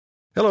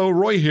Hello,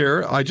 Roy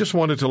here. I just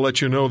wanted to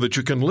let you know that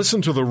you can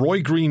listen to The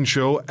Roy Green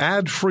Show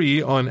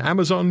ad-free on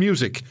Amazon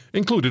Music,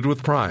 included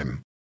with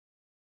Prime.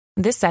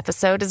 This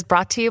episode is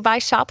brought to you by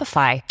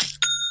Shopify.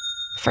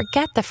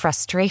 Forget the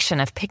frustration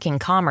of picking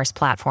commerce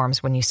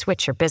platforms when you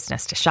switch your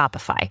business to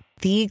Shopify,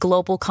 the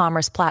global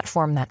commerce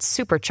platform that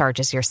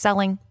supercharges your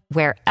selling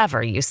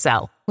wherever you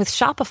sell. With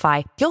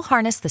Shopify, you'll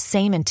harness the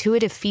same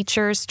intuitive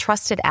features,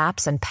 trusted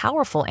apps, and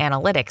powerful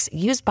analytics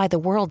used by the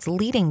world's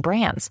leading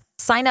brands.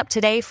 Sign up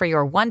today for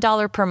your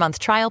 $1 per month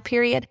trial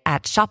period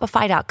at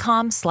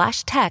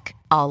shopify.com/tech,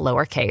 all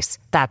lowercase.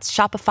 That's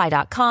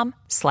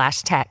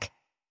shopify.com/tech.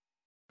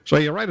 So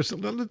you write us,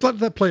 let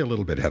that play a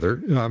little bit,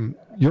 Heather.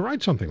 You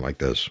write something like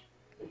this,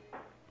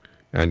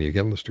 and you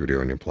get in the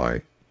studio and you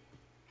play.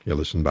 You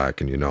listen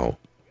back and you know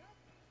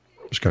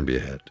it's going to be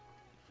a hit.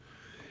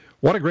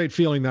 What a great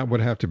feeling that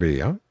would have to be,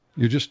 huh?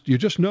 You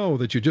just know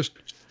that you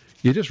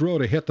just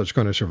wrote a hit that's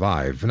going to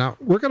survive. Now,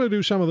 we're going to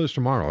do some of this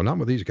tomorrow, not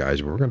with these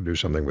guys, but we're going to do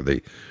something with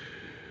they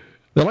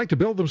like to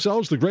build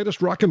themselves the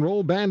greatest rock and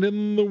roll band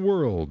in the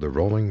world, the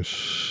Rolling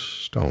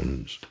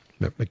Stones.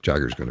 Mick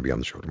Jagger's going to be on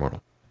the show tomorrow.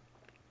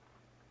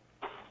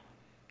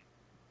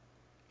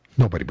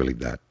 Nobody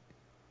believed that.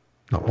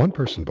 Not one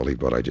person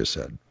believed what I just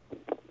said.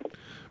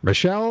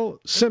 Michelle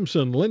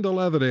Simpson, Linda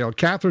Leatherdale,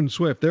 Catherine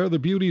Swift, they're the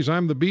beauties,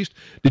 I'm the beast.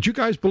 Did you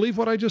guys believe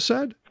what I just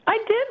said? I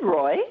did,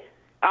 Roy.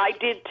 I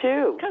did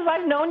too. Because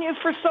I've known you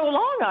for so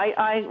long,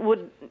 I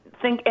would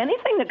think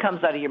anything that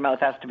comes out of your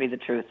mouth has to be the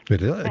truth.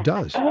 It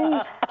does. Hey,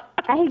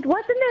 wasn't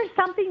there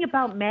something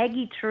about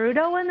Maggie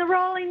Trudeau in the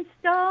Rolling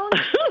Stones?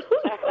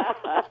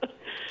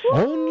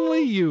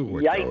 Only you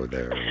would go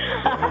there.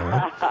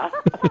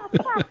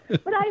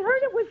 But I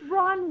heard it was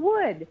Ron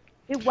Wood.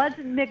 It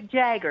wasn't Mick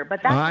Jagger,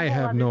 but that's I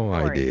have no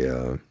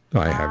idea.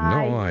 I have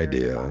no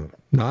idea.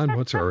 None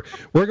whatsoever.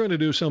 We're going to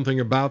do something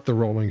about the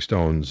Rolling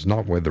Stones,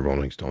 not with the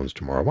Rolling Stones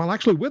tomorrow. Well,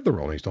 actually with the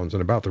Rolling Stones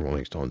and about the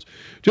Rolling Stones,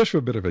 just for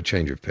a bit of a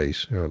change of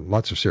pace.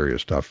 Lots of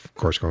serious stuff, of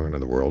course, going on in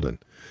the world, and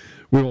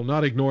we will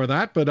not ignore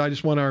that, but I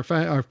just want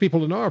our people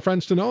to know, our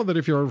friends to know, that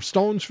if you're a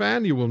Stones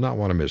fan, you will not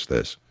want to miss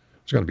this.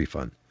 It's going to be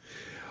fun.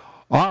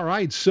 All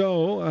right,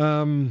 so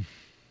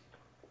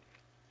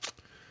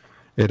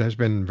it has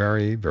been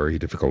very, very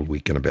difficult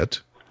week and a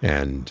bit,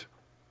 and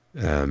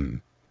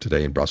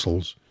today in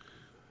Brussels,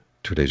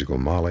 2 days ago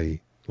Mali,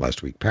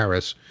 last week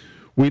Paris.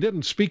 We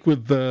didn't speak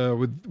with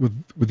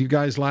you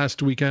guys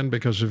last weekend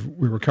because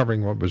we were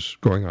covering what was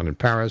going on in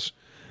Paris,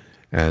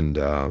 and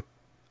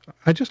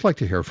I'd just like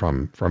to hear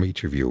from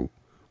each of you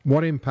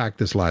what impact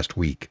this last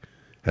week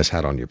has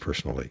had on you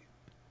personally,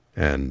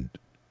 and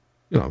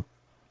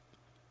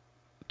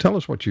tell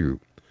us what you.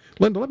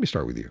 Linda, let me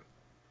start with you.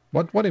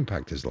 What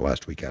impact has the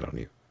last week had on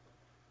you?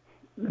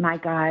 My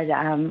God,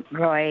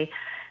 Roy,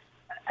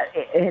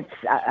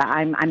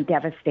 I'm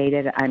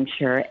devastated, I'm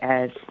sure,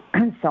 as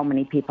so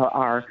many people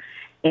are.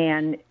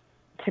 And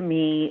to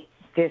me,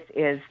 this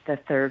is the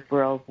Third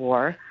World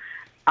War.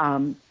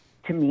 To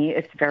me,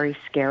 it's very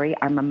scary.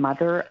 I'm a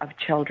mother of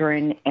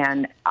children,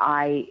 and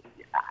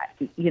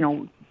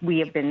we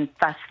have been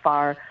thus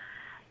far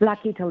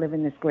lucky to live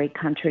in this great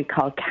country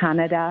called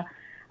Canada.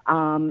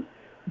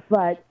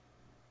 But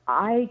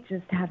I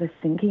just have a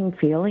sinking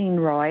feeling,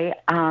 Roy,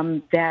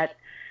 that,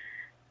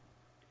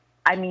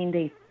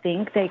 they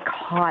think they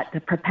caught the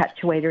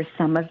perpetuators,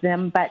 some of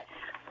them, but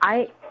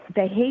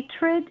the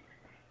hatred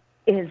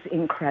is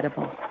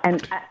incredible.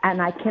 And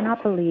I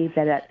cannot believe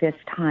that at this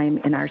time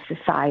in our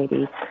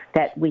society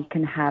that we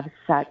can have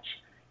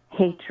such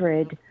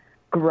hatred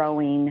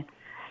growing.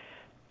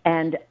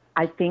 And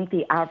I think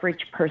the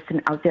average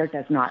person out there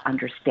does not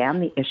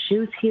understand the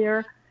issues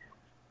here.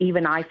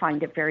 Even I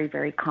find it very,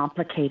 very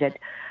complicated.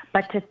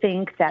 But to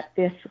think that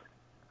this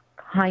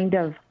kind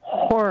of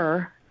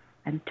horror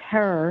and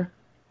terror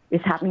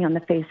is happening on the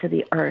face of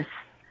the earth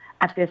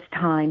at this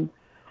time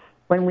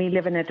when we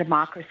live in a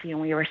democracy and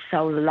we are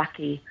so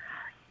lucky,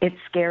 it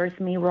scares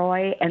me,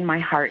 Roy, and my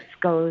heart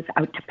goes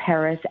out to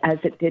Paris as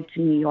it did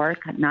to New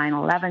York at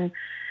 9/11.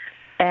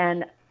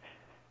 And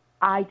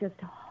I just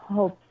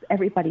hope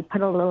everybody put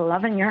a little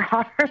love in your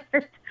heart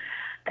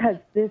because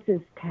this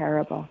is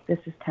terrible. This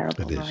is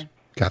terrible, it is. Roy.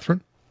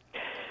 Catherine?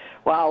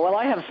 Wow, well,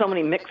 I have so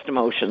many mixed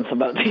emotions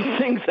about these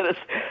things that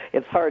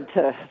it's hard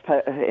to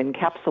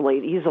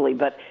encapsulate easily.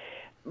 But,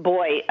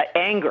 boy,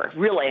 anger,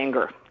 real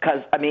anger.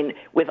 Because,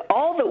 with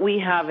all that we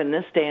have in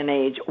this day and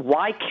age,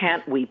 why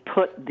can't we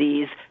put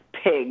these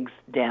pigs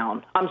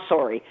down? I'm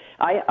sorry.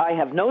 I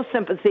have no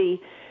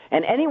sympathy.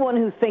 And anyone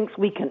who thinks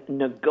we can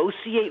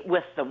negotiate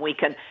with them, we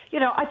can,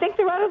 I think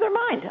they're out of their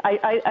mind.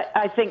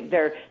 I think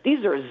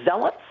these are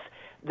zealots.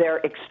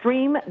 They're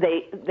extreme.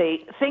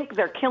 They think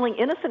they're killing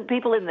innocent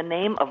people in the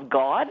name of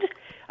God.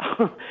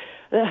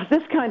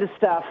 This kind of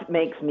stuff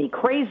makes me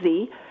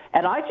crazy,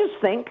 and I just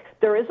think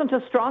there isn't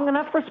a strong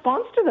enough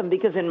response to them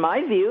because in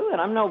my view,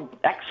 and I'm no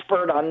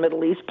expert on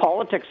Middle East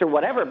politics or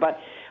whatever, but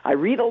I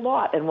read a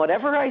lot, and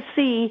whatever I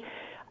see,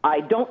 I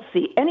don't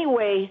see any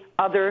way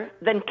other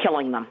than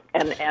killing them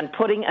and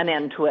putting an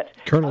end to it.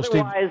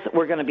 Otherwise,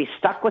 we're going to be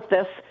stuck with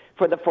this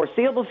for the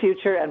foreseeable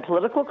future, and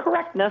political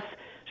correctness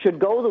should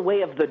go the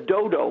way of the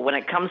dodo when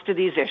it comes to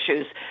these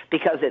issues,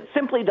 because it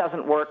simply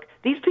doesn't work.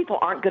 These people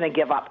aren't going to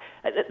give up.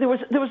 There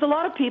was a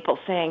lot of people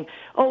saying,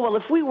 oh, well,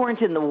 if we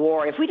weren't in the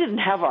war, if we didn't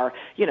have our,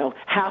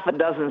 half a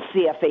dozen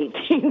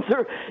CF-18s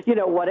or,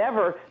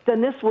 whatever,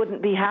 then this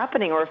wouldn't be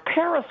happening. Or if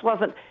Paris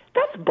wasn't,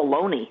 that's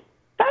baloney.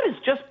 That is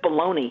just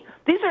baloney.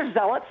 These are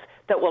zealots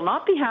that will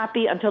not be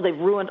happy until they've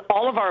ruined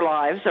all of our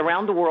lives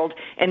around the world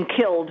and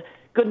killed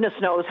goodness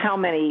knows how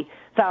many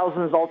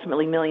thousands,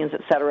 ultimately millions,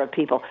 et cetera, of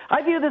people.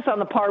 I view this on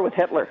the par with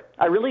Hitler.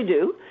 I really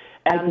do.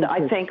 And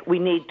I think we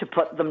need to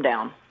put them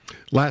down.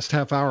 Last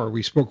half hour,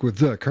 we spoke with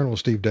Colonel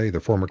Steve Day, the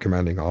former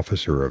commanding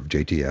officer of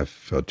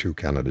JTF-2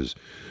 Canada's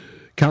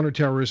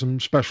Counterterrorism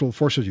Special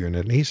Forces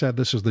Unit. And he said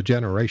this is the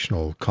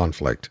generational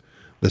conflict.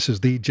 This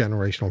is the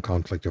generational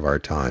conflict of our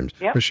times.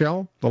 Yep.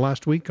 Michelle, the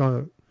last week,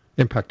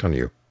 impact on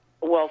you?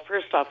 Well,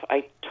 first off,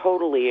 I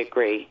totally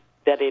agree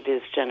that it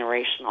is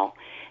generational.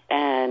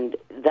 And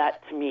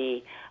that, to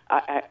me,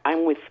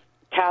 I'm with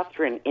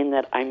Catherine in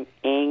that I'm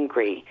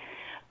angry.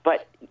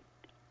 But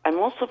I'm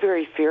also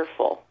very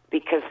fearful,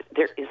 because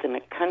there isn't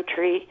a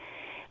country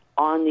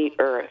on the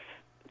earth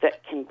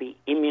that can be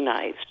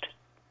immunized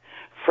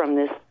from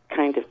this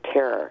kind of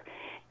terror.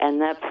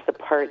 And that's the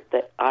part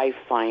that I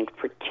find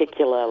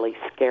particularly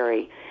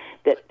scary,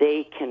 that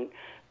they can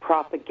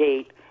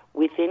propagate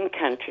within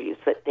countries,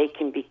 that they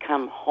can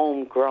become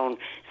homegrown.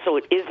 So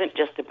it isn't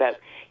just about,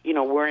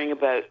 worrying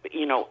about,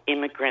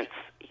 immigrants,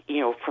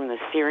 from the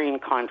Syrian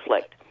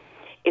conflict.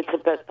 It's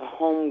about the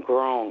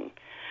homegrown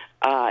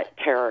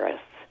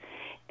terrorists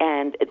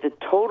and the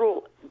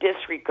total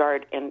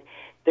disregard, and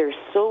they're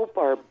so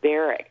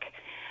barbaric.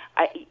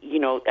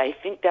 I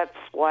think that's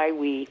why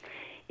we,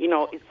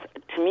 to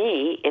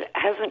me, it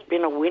hasn't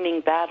been a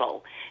winning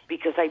battle,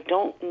 because I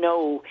don't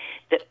know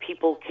that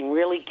people can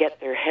really get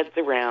their heads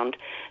around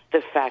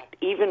the fact,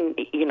 even,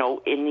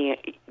 in the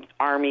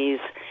armies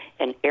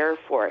and Air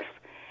Force,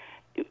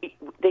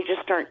 they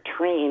just aren't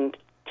trained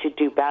to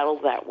do battle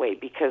that way,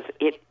 because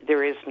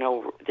there is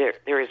no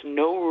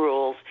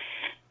rules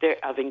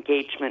of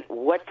engagement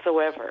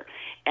whatsoever.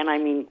 And I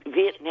mean,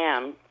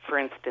 Vietnam, for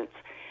instance,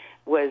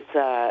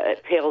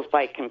 pales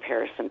by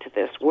comparison to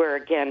this, where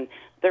again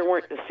there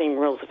weren't the same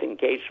rules of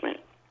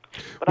engagement.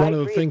 But one of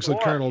the things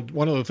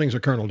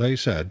that Colonel Day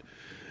said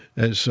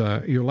is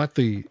you let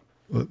the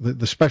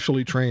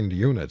specially trained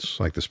units,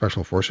 like the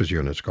Special Forces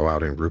units, go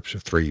out in groups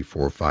of 3,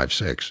 4, 5,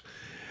 6,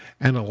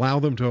 and allow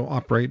them to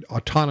operate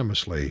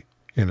autonomously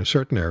in a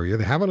certain area.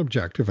 They have an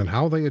objective, and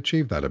how they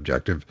achieve that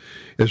objective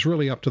is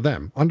really up to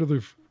them under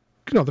the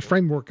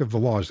framework of the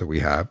laws that we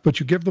have. But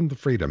you give them the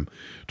freedom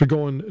to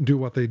go and do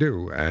what they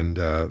do, and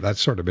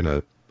that's sort of been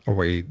a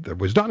way that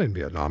was done in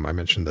Vietnam. I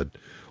mentioned that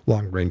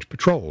long-range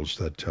patrols,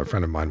 that a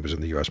friend of mine was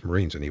in the U.S.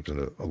 Marines, and he was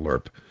a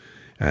LRP.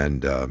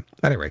 And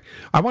anyway,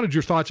 I wanted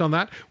your thoughts on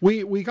that.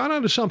 We got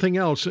onto something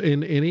else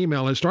in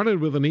email. It started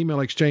with an email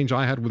exchange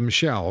I had with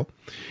Michelle,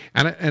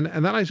 and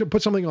then I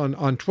put something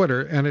on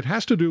Twitter, and it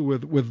has to do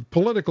with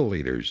political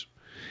leaders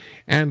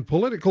and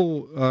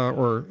political,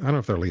 or I don't know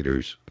if they're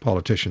leaders,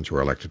 politicians who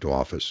are elected to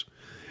office.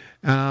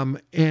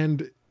 There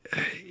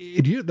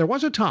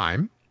was a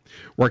time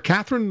where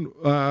Catherine,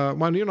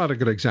 well, you're not a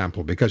good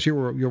example, because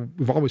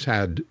you've always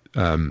had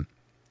like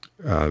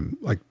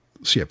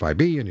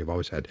CFIB, and you've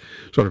always had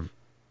sort of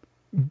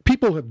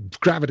people have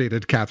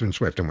gravitated to Catherine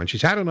Swift, and when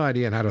she's had an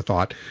idea and had a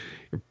thought,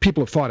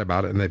 people have thought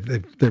about it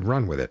and they've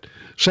run with it.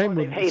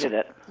 They've hated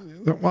it.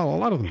 Well, a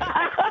lot of them did.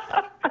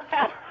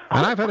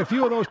 And I've had a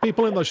few of those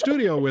people in the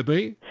studio with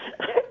me,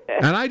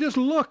 and I just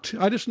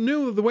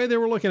knew the way they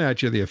were looking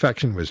at you, the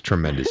affection was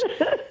tremendous.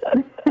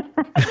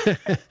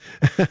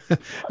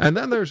 and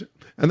then there's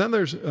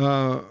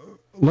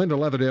Linda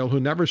Leatherdale, who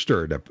never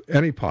stirred up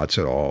any pots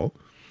at all.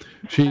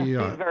 She's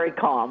very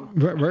calm.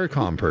 Very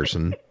calm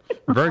person.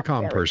 Very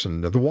calm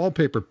person. The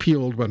wallpaper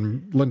peeled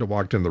when Linda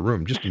walked in the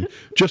room,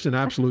 just in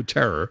absolute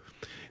terror.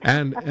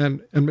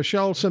 And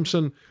Michelle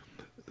Simpson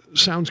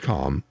sounds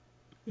calm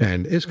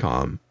and is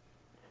calm,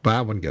 but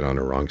I wouldn't get on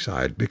her wrong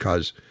side,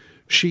 because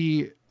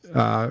she's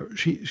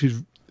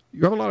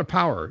you have a lot of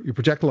power. You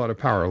project a lot of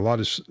power, a lot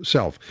of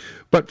self.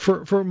 But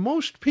for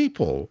most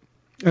people,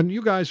 and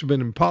you guys have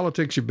been in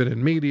politics, you've been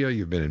in media,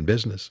 you've been in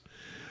business,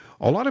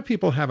 a lot of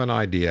people have an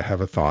idea,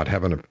 have a thought,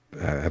 have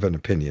an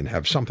opinion,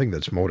 have something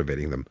that's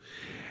motivating them.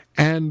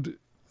 And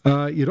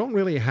you don't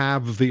really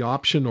have the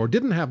option, or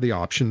didn't have the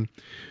option,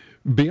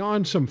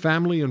 beyond some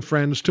family and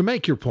friends, to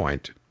make your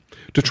point,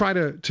 to try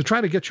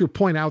to get your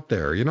point out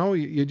there.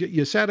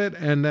 You said it,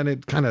 and then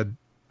it kind of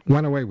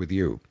went away with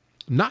you.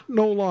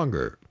 No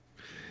longer.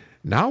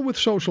 Now with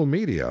social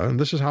media, and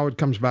this is how it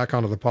comes back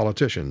onto the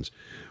politicians,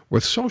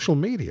 with social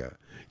media,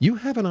 you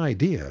have an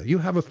idea, you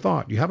have a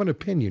thought, you have an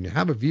opinion, you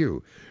have a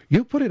view.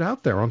 You put it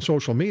out there on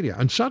social media,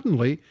 and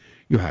suddenly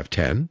you have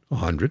 10,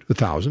 100,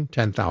 1,000,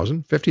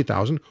 10,000,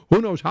 50,000,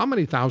 who knows how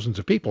many thousands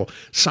of people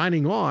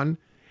signing on,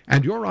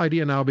 and your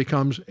idea now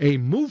becomes a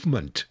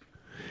movement.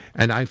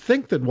 And I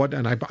think that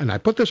I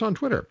put this on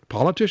Twitter,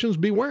 politicians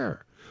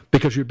beware,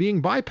 because you're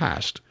being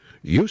bypassed.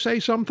 You say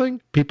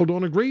something, people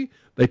don't agree,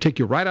 they take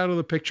you right out of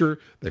the picture,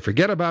 they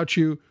forget about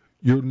you,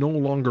 you're no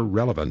longer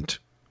relevant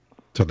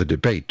to the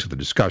debate, to the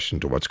discussion,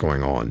 to what's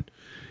going on.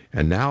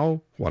 And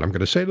now, what I'm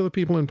going to say to the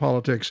people in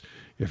politics,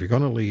 if you're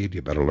going to lead,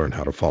 you better learn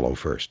how to follow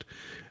first.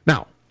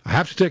 Now, I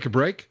have to take a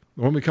break.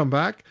 When we come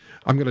back,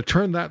 I'm going to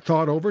turn that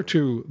thought over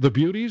to the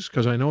beauties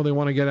because I know they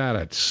want to get at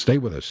it. Stay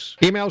with us.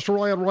 Emails to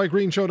Roy at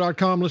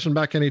RoyGreenshow.com. Listen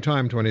back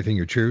anytime to anything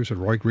you choose at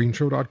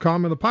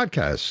RoyGreenshow.com and the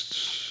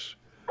podcasts.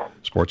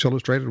 Sports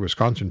Illustrated,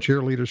 Wisconsin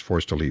cheerleaders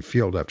forced to leave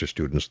field after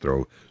students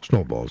throw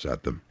snowballs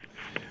at them.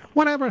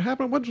 Whatever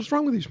happened? What's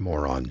wrong with these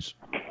morons?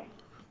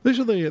 These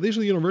are the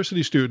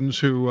university students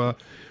who are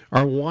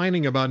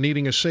whining about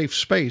needing a safe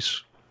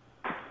space.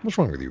 What's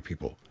wrong with you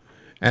people?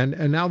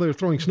 And now they're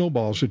throwing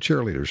snowballs at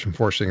cheerleaders and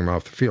forcing them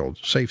off the field.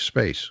 Safe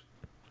space.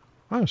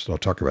 I'll still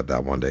talk about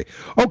that one day.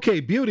 Okay,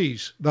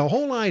 beauties. The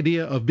whole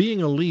idea of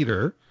being a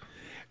leader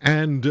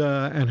and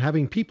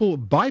having people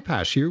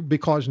bypass you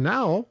because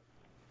now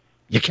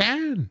you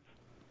can.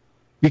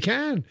 You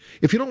can.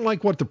 If you don't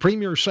like what the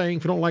premier is saying,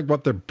 if you don't like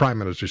what the prime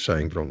minister is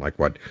saying, if you don't like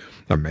what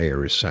the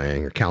mayor is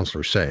saying, a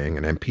councillor saying,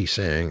 an MP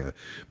saying, a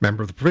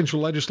member of the provincial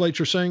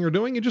legislature saying or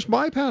doing, you just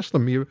bypass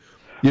them. You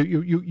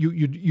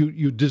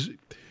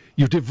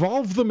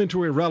devolve them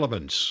into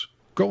irrelevance.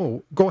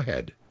 Go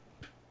ahead.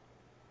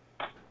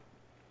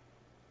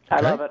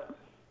 I love it.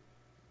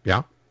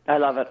 Yeah? I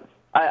love it.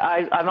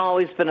 I've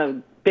always been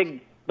a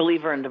big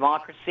believer in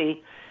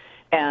democracy,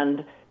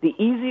 and the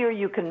easier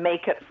you can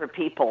make it for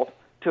people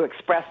to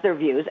express their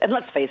views, and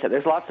let's face it,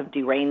 there's lots of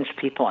deranged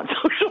people on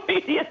social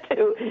media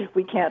too.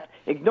 We can't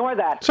ignore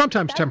that.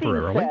 Sometimes that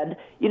temporarily. Being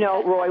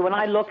said, Roy, when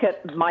I look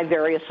at my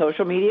various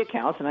social media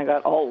accounts, and I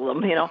got all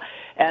of them,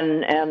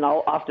 and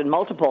often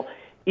multiple,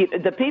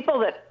 the people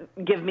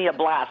that give me a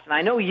blast, and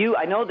I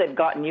know they've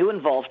gotten you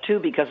involved too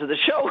because of the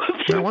show.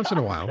 Yeah, once in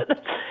a while.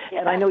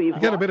 And I know they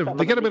get a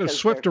bit of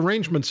Swift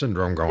derangement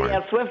syndrome going.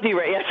 Yeah, Swift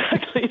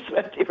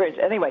derangement.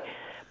 Anyway.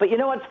 But you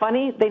know what's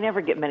funny? They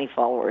never get many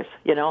followers,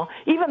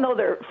 Even though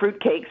they're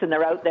fruitcakes and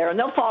they're out there and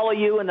they'll follow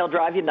you and they'll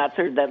drive you nuts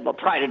or they'll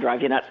try to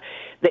drive you nuts,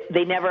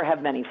 they never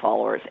have many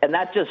followers. And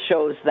that just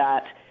shows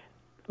that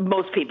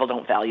most people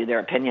don't value their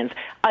opinions.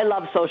 I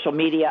love social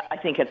media. I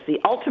think it's the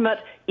ultimate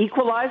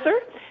equalizer.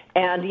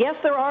 And yes,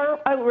 there are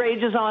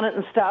outrages on it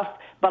and stuff,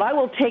 but I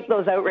will take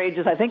those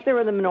outrages. I think they're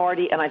in the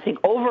minority, and I think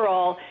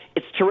overall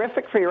it's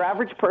terrific for your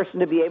average person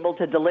to be able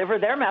to deliver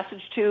their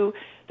message to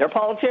their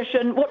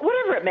politician,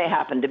 whatever it may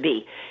happen to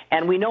be.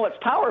 And we know it's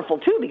powerful,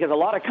 too, because a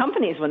lot of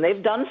companies, when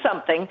they've done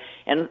something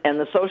and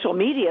the social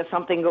media,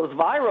 something goes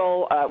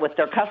viral with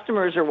their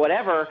customers or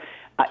whatever,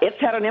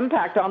 it's had an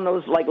impact on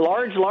those like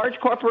large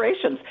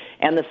corporations.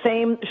 And the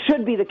same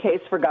should be the case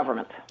for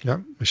government. Yeah.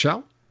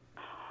 Michelle?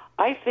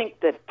 I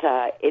think that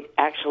it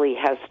actually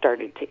has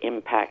started to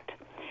impact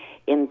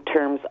in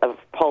terms of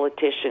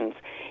politicians.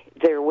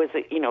 There was,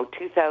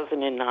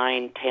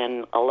 2009,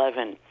 10,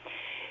 11,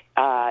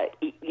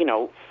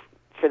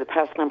 for the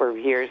past number of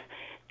years,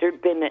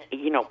 there'd been,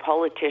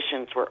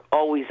 politicians were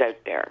always out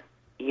there,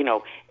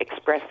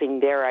 expressing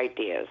their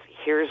ideas.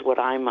 Here's what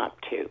I'm up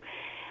to.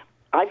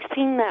 I've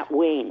seen that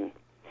wane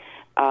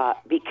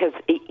because,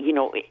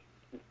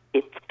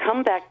 it's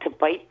come back to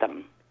bite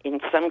them in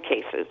some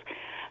cases.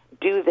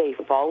 Do they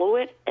follow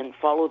it and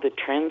follow the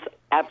trends?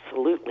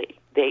 Absolutely.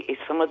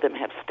 Some of them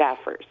have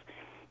staffers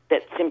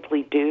that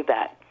simply do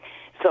that.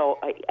 So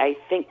I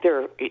think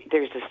there's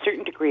a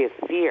certain degree of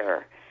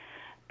fear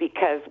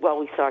because,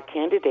 we saw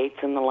candidates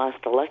in the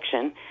last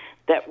election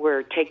that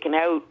were taken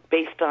out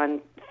based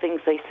on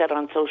things they said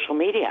on social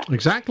media.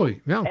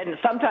 Exactly, yeah. And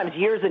sometimes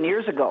years and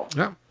years ago.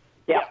 Yeah.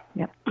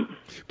 Yeah.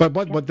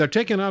 But they're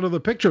taken out of the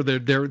picture.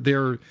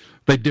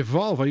 They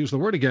devolve. I use the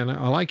word again.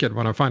 I like it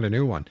when I find a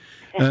new one.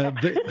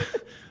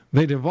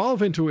 They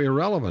devolve into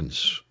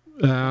irrelevance,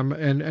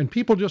 and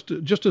people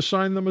just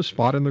assign them a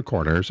spot in the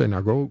corner. Say,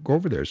 now go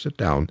over there, sit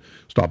down,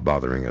 stop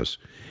bothering us.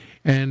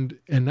 And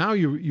now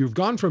you've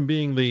gone from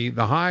being the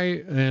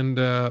high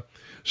and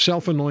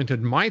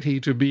self-anointed mighty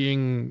to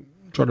being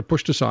sort of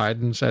pushed aside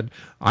and said,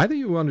 either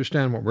you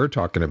understand what we're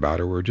talking about,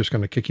 or we're just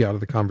going to kick you out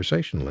of the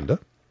conversation, Linda.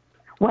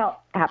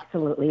 Well,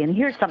 absolutely. And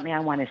here's something I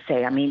want to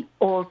say. I mean,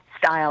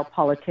 old-style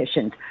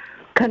politicians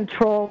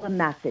control the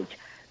message.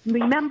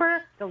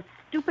 Remember those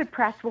stupid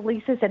press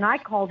releases? And I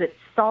called it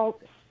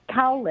salt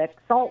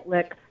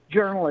lick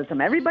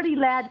journalism. Everybody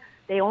led.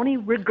 They only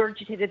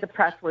regurgitated the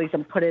press release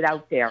and put it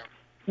out there.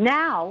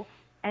 Now,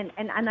 and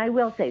I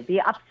will say, the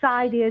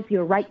upside is,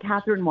 you're right,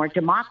 Catherine, more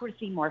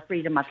democracy, more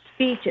freedom of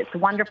speech. It's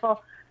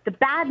wonderful. The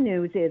bad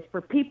news is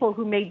for people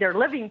who made their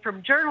living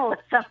from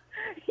journalism,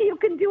 you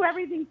can do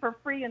everything for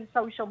free in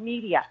social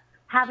media.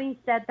 Having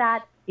said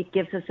that, it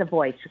gives us a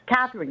voice.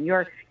 Catherine,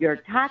 your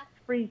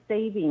tax-free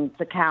savings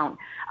account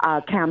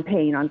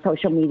campaign on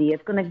social media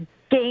is going to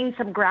gain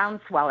some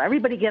groundswell.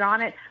 Everybody get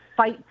on it.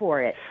 Fight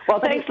for it.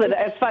 Well, thanks, Linda.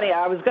 It's funny.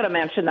 I was going to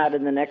mention that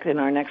in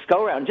our next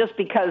go-round, just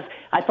because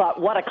I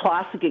thought, what a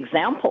classic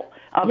example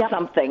of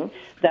something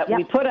that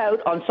we put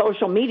out on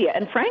social media.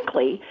 And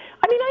frankly,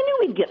 I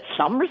knew we'd get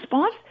some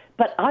response,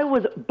 But I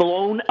was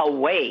blown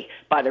away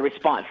by the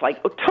response,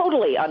 like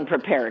totally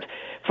unprepared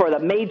for the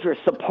major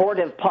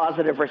supportive,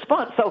 positive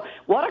response. So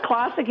what a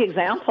classic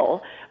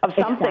example of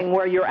something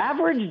where your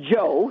average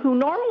Joe, who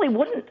normally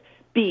wouldn't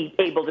be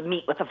able to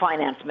meet with a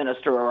finance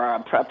minister or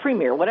a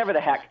premier, whatever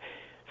the heck,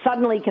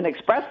 suddenly can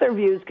express their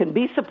views, can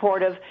be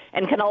supportive,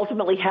 and can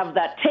ultimately have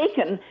that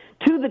taken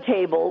to the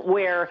table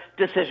where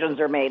decisions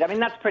are made. I mean,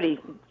 that's pretty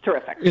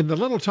terrific. In the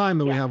little time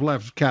that we have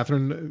left,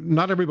 Catherine,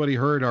 not everybody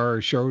heard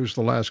our shows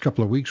the last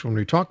couple of weeks when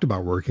we talked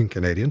about working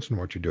Canadians and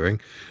what you're doing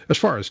as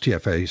far as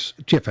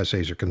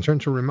TFSAs are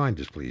concerned. So remind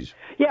us, please.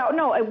 Yeah,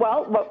 no,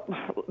 well,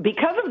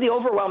 because of the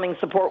overwhelming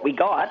support we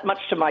got, much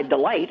to my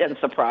delight and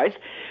surprise,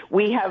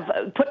 we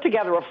have put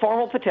together a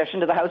formal petition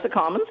to the House of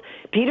Commons.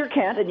 Peter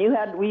Kent, and you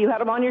had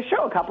him on your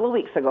show a couple of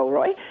weeks ago,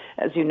 Roy,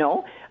 as you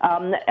know.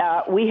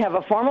 We have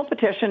a formal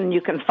petition, and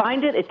you can find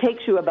it. It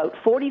takes you about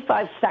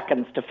 45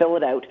 seconds to fill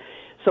it out.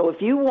 So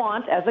if you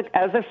want, as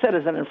a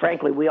citizen, and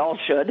frankly we all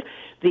should,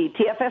 the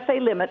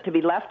TFSA limit to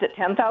be left at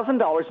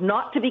 $10,000,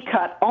 not to be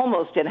cut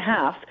almost in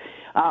half,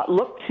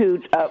 look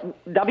to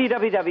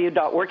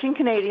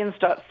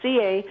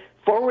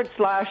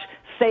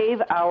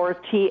www.workingcanadians.ca/Save Our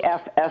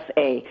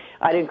TFSA.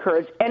 I'd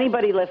encourage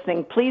anybody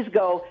listening, please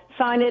go,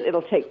 sign it.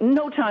 It'll take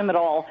no time at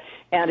all,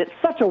 and it's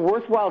such a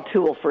worthwhile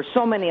tool for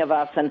so many of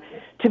us. And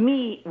to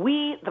me,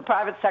 we, the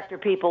private sector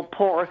people,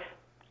 pour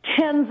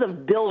tens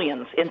of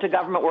billions into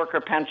government worker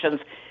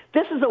pensions.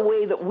 This is a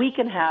way that we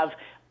can have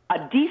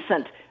a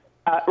decent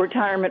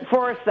retirement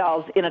for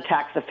ourselves in a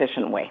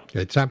tax-efficient way.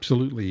 It's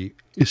absolutely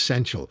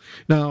essential.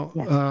 Now,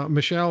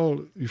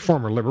 Michelle,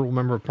 former Liberal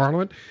Member of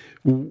Parliament,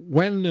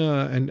 when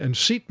and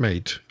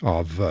seatmate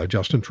of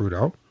Justin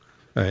Trudeau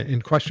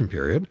in question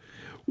period,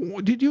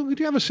 did you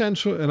have a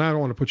sense, and I don't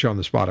want to put you on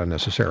the spot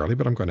unnecessarily,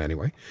 but I'm going to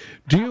anyway,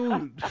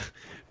 do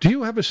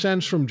you have a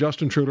sense from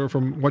Justin Trudeau,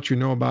 from what you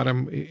know about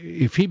him,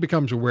 if he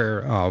becomes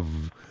aware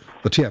of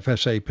the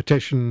TFSA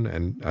petition,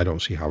 and I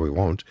don't see how he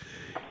won't,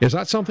 is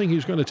that something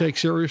he's going to take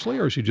seriously,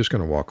 or is he just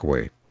going to walk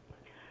away?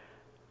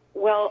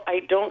 Well, I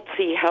don't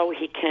see how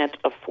he can't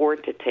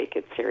afford to take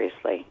it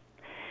seriously.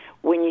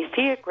 When you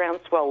see a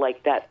groundswell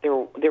like that,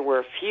 there were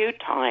a few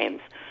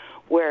times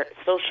where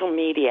social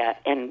media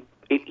and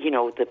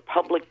the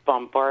public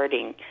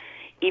bombarding,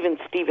 even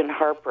Stephen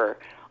Harper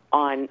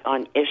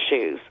on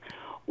issues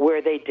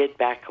where they did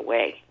back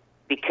away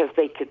because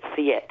they could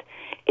see it.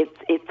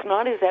 It's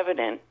not as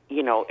evident,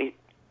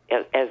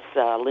 as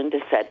Linda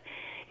said,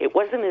 it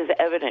wasn't as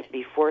evident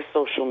before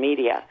social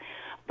media,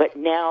 but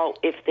now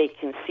if they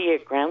can see a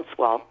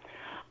groundswell,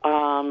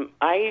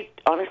 I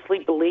honestly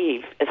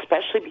believe,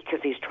 especially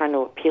because he's trying to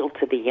appeal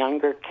to the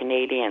younger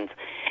Canadians,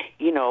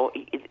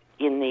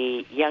 in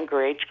the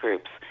younger age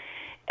groups,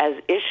 as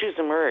issues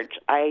emerge,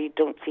 I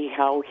don't see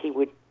how he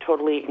would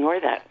totally ignore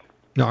that.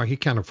 No, he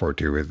can't afford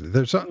to.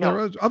 There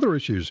are other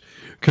issues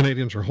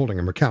Canadians are holding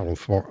him accountable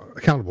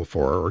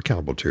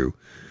to,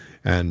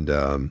 and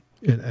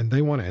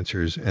they want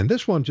answers. And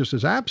this one just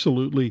is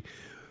absolutely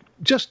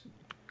just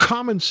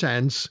common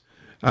sense.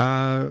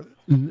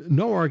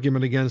 No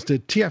argument against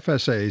it.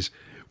 TFSAs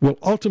will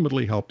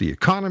ultimately help the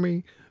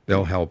economy.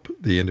 They'll help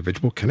the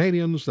individual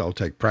Canadians. They'll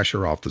take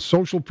pressure off the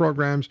social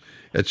programs.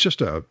 It's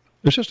just a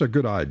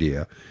good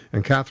idea.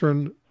 And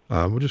Catherine,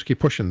 we'll just keep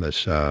pushing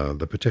this,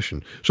 the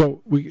petition.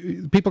 So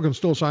people can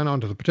still sign on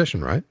to the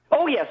petition, right?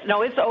 Oh yes,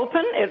 no, it's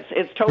open.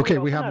 It's totally okay.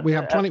 Open. We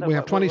have 20. We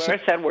have 20. I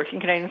said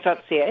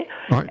workingcanadians.ca,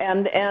 right.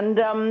 and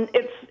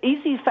it's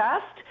easy,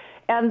 fast,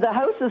 and the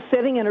House is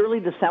sitting in early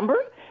December.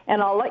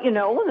 And I'll let you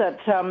know that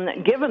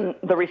given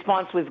the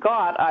response we've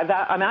got,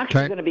 I'm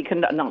actually going to be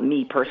not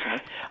me personally.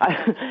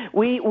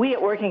 We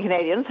at Working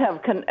Canadians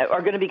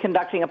are going to be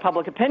conducting a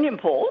public opinion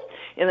poll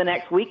in the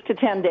next week to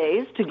 10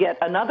 days to get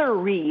another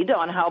read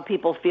on how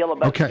people feel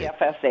about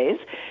TFSAs,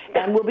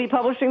 and we'll be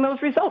publishing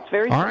those results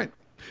very soon.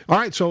 All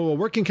right, so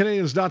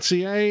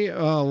workingcanadians.ca,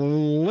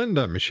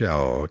 Linda,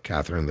 Michelle,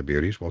 Catherine, the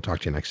Beauties. We'll talk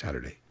to you next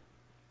Saturday.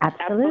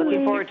 Absolutely.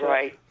 Looking forward to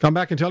it. Come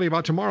back and tell you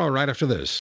about tomorrow right after this.